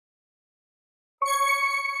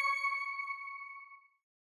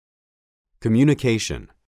Communication.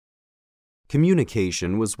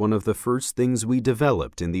 Communication was one of the first things we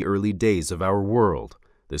developed in the early days of our world.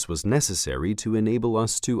 This was necessary to enable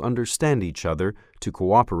us to understand each other, to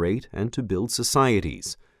cooperate, and to build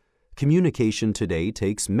societies. Communication today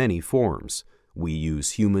takes many forms. We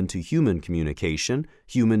use human-to-human communication,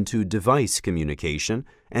 human-to-device communication,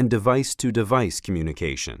 and device-to-device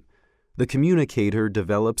communication. The communicator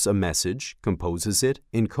develops a message, composes it,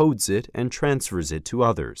 encodes it, and transfers it to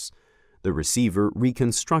others. The receiver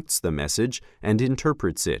reconstructs the message and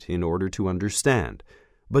interprets it in order to understand.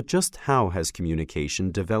 But just how has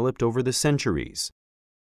communication developed over the centuries?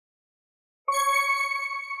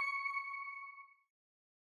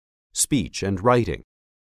 Speech and writing.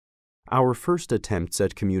 Our first attempts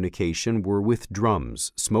at communication were with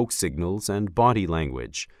drums, smoke signals, and body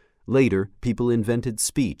language. Later, people invented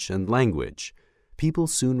speech and language. People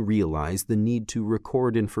soon realized the need to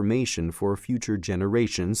record information for future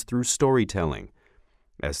generations through storytelling.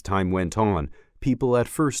 As time went on, people at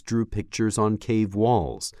first drew pictures on cave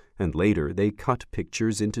walls, and later they cut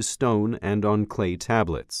pictures into stone and on clay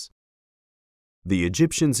tablets. The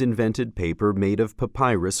Egyptians invented paper made of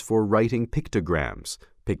papyrus for writing pictograms,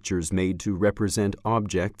 pictures made to represent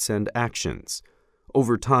objects and actions.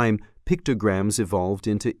 Over time, pictograms evolved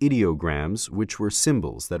into ideograms, which were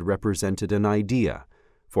symbols that represented an idea.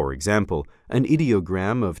 For example, an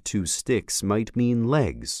ideogram of two sticks might mean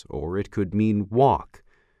legs, or it could mean walk.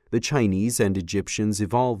 The Chinese and Egyptians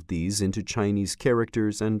evolved these into Chinese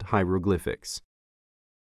characters and hieroglyphics.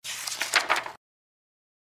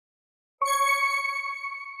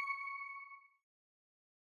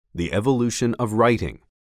 The evolution of writing.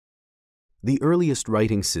 The earliest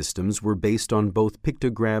writing systems were based on both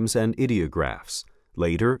pictograms and ideographs.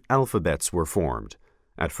 Later, alphabets were formed.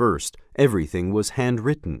 At first, everything was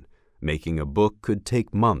handwritten. Making a book could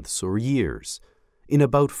take months or years. In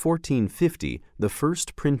about 1450, the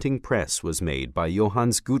first printing press was made by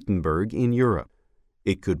Johannes Gutenberg in Europe.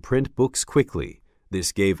 It could print books quickly.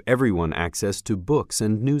 This gave everyone access to books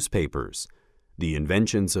and newspapers. The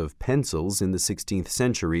inventions of pencils in the 16th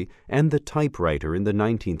century and the typewriter in the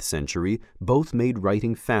 19th century both made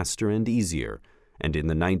writing faster and easier. And in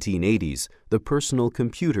the 1980s, the personal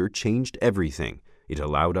computer changed everything. It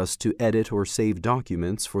allowed us to edit or save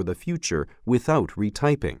documents for the future without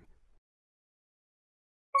retyping.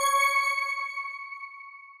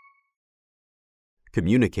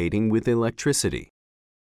 Communicating with electricity.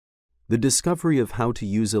 The discovery of how to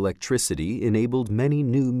use electricity enabled many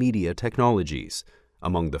new media technologies.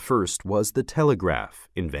 Among the first was the telegraph,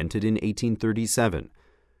 invented in 1837.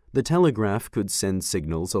 The telegraph could send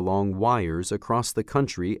signals along wires across the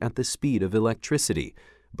country at the speed of electricity,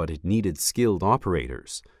 but it needed skilled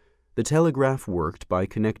operators. The telegraph worked by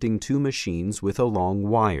connecting two machines with a long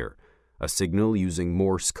wire. A signal using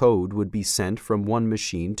Morse code would be sent from one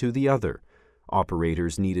machine to the other.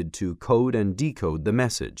 Operators needed to code and decode the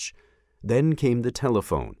message. Then came the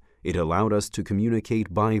telephone. It allowed us to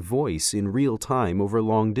communicate by voice in real time over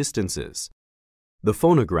long distances. The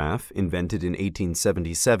phonograph, invented in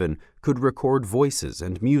 1877, could record voices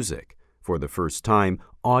and music. For the first time,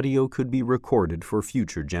 audio could be recorded for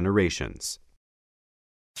future generations.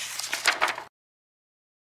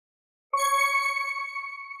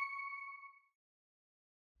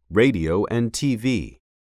 Radio and TV.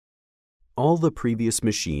 All the previous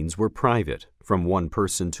machines were private, from one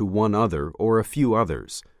person to one other or a few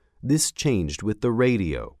others. This changed with the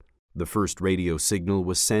radio. The first radio signal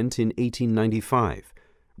was sent in 1895.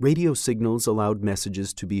 Radio signals allowed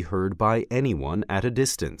messages to be heard by anyone at a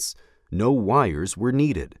distance. No wires were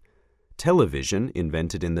needed. Television,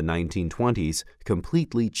 invented in the 1920s,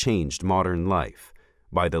 completely changed modern life.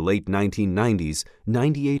 By the late 1990s,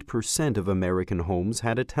 98% of American homes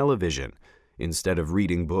had a television. Instead of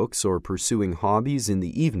reading books or pursuing hobbies in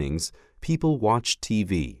the evenings, people watched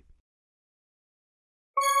TV.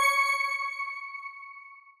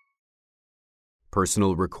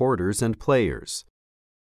 Personal recorders and players.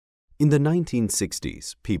 In the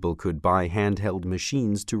 1960s, people could buy handheld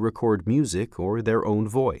machines to record music or their own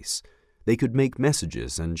voice. They could make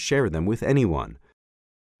messages and share them with anyone.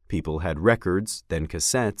 People had records, then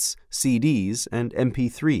cassettes, CDs, and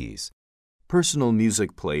MP3s. Personal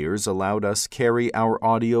music players allowed us carry our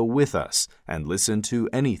audio with us and listen to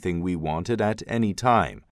anything we wanted at any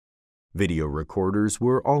time. Video recorders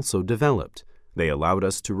were also developed. They allowed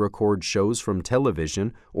us to record shows from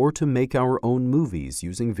television or to make our own movies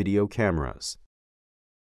using video cameras.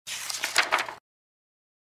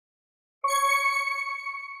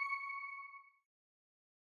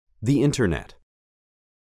 The Internet.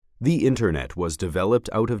 The Internet was developed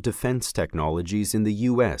out of defense technologies in the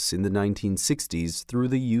US in the 1960s through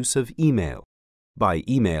the use of email. By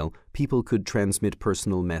email, people could transmit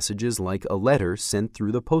personal messages like a letter sent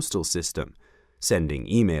through the postal system. Sending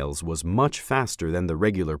emails was much faster than the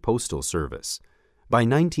regular postal service. By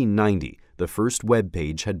 1990, the first web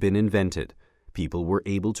page had been invented. People were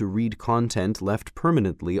able to read content left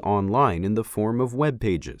permanently online in the form of web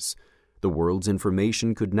pages. The world's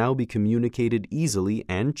information could now be communicated easily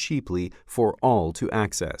and cheaply for all to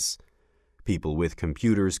access. People with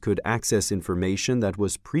computers could access information that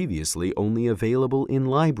was previously only available in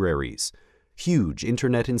libraries. Huge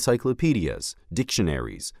internet encyclopedias,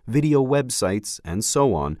 dictionaries, video websites, and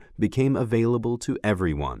so on became available to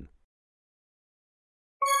everyone.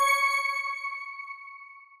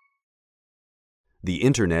 The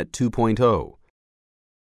Internet 2.0.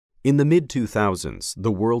 In the mid-2000s,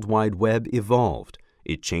 the World Wide Web evolved.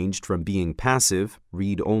 It changed from being passive,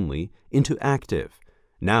 read-only, into active.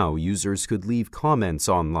 Now users could leave comments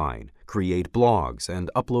online, create blogs,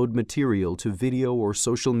 and upload material to video or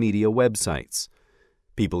social media websites.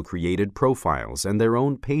 People created profiles and their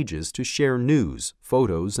own pages to share news,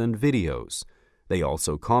 photos, and videos. They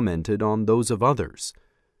also commented on those of others.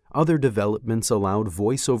 Other developments allowed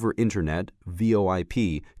voice-over Internet,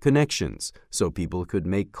 VoIP, connections, so people could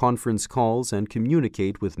make conference calls and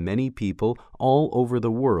communicate with many people all over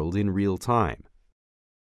the world in real time.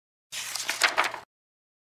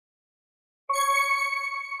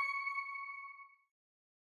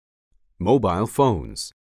 Mobile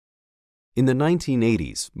phones. In the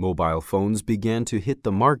 1980s, mobile phones began to hit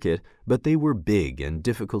the market, but they were big and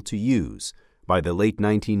difficult to use. By the late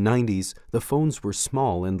 1990s, the phones were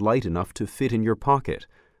small and light enough to fit in your pocket.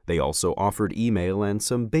 They also offered email and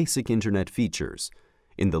some basic Internet features.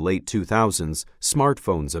 In the late 2000s,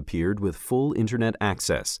 smartphones appeared with full Internet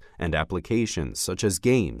access and applications such as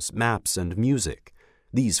games, maps, and music.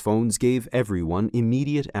 These phones gave everyone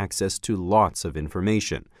immediate access to lots of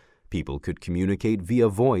information. People could communicate via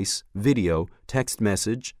voice, video, text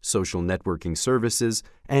message, social networking services,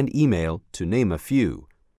 and email, to name a few.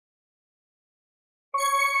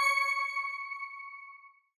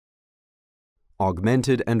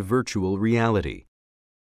 Augmented and virtual reality.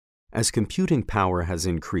 As computing power has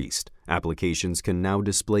increased, applications can now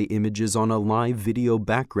display images on a live video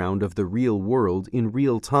background of the real world in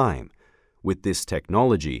real time. With this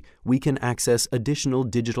technology, we can access additional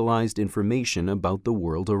digitalized information about the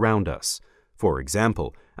world around us. For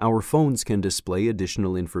example, our phones can display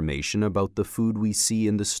additional information about the food we see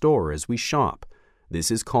in the store as we shop. This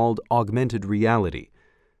is called augmented reality.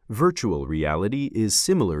 Virtual reality is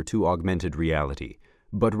similar to augmented reality,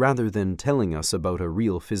 but rather than telling us about a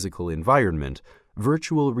real physical environment,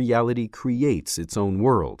 virtual reality creates its own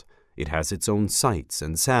world. It has its own sights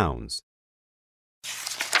and sounds.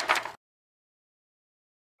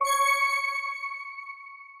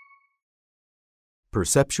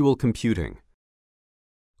 Perceptual computing.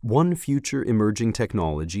 One future emerging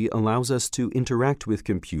technology allows us to interact with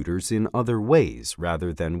computers in other ways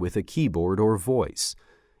rather than with a keyboard or voice.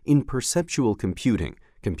 In perceptual computing,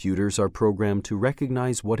 computers are programmed to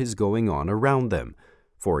recognize what is going on around them.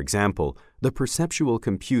 For example, the perceptual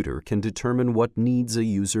computer can determine what needs a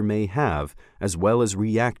user may have, as well as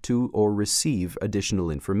react to or receive additional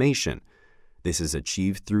information. This is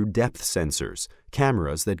achieved through depth sensors,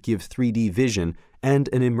 cameras that give 3D vision, and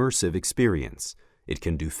an immersive experience. It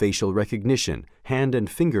can do facial recognition, hand and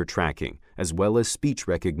finger tracking, as well as speech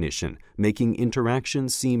recognition, making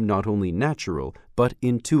interactions seem not only natural, but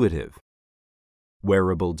intuitive.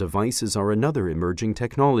 Wearable devices are another emerging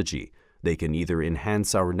technology. They can either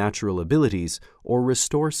enhance our natural abilities or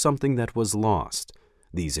restore something that was lost.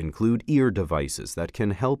 These include ear devices that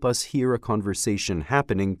can help us hear a conversation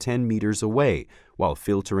happening 10 meters away while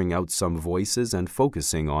filtering out some voices and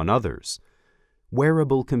focusing on others.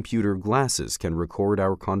 Wearable computer glasses can record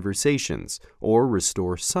our conversations or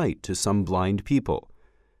restore sight to some blind people.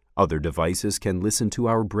 Other devices can listen to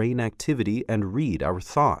our brain activity and read our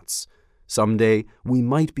thoughts. Someday, we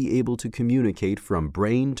might be able to communicate from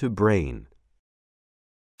brain to brain.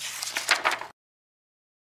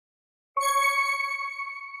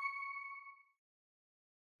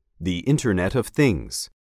 The Internet of Things.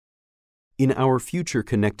 In our future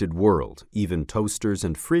connected world, even toasters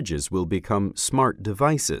and fridges will become smart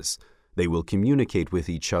devices. They will communicate with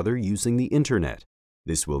each other using the Internet.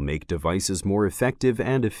 This will make devices more effective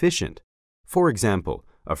and efficient. For example,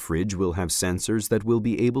 a fridge will have sensors that will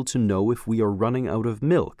be able to know if we are running out of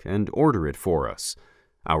milk and order it for us.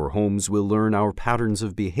 Our homes will learn our patterns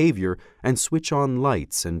of behavior and switch on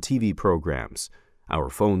lights and TV programs. Our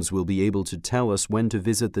phones will be able to tell us when to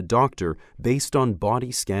visit the doctor based on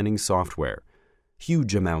body scanning software.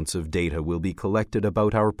 Huge amounts of data will be collected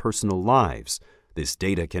about our personal lives. This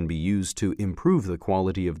data can be used to improve the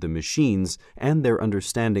quality of the machines and their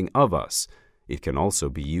understanding of us. It can also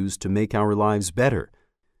be used to make our lives better.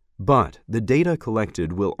 But the data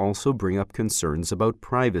collected will also bring up concerns about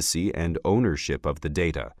privacy and ownership of the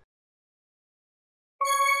data.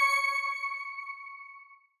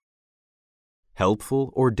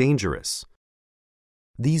 Helpful or dangerous?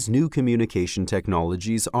 These new communication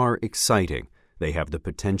technologies are exciting. They have the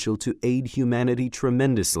potential to aid humanity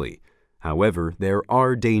tremendously. However, there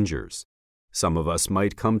are dangers. Some of us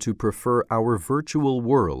might come to prefer our virtual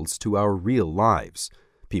worlds to our real lives.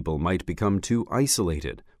 People might become too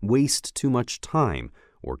isolated, waste too much time,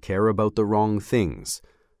 or care about the wrong things.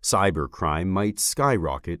 Cybercrime might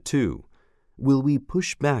skyrocket too. Will we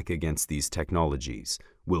push back against these technologies?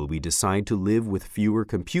 Will we decide to live with fewer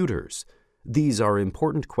computers? These are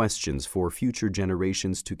important questions for future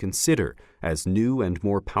generations to consider as new and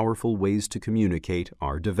more powerful ways to communicate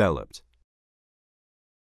are developed.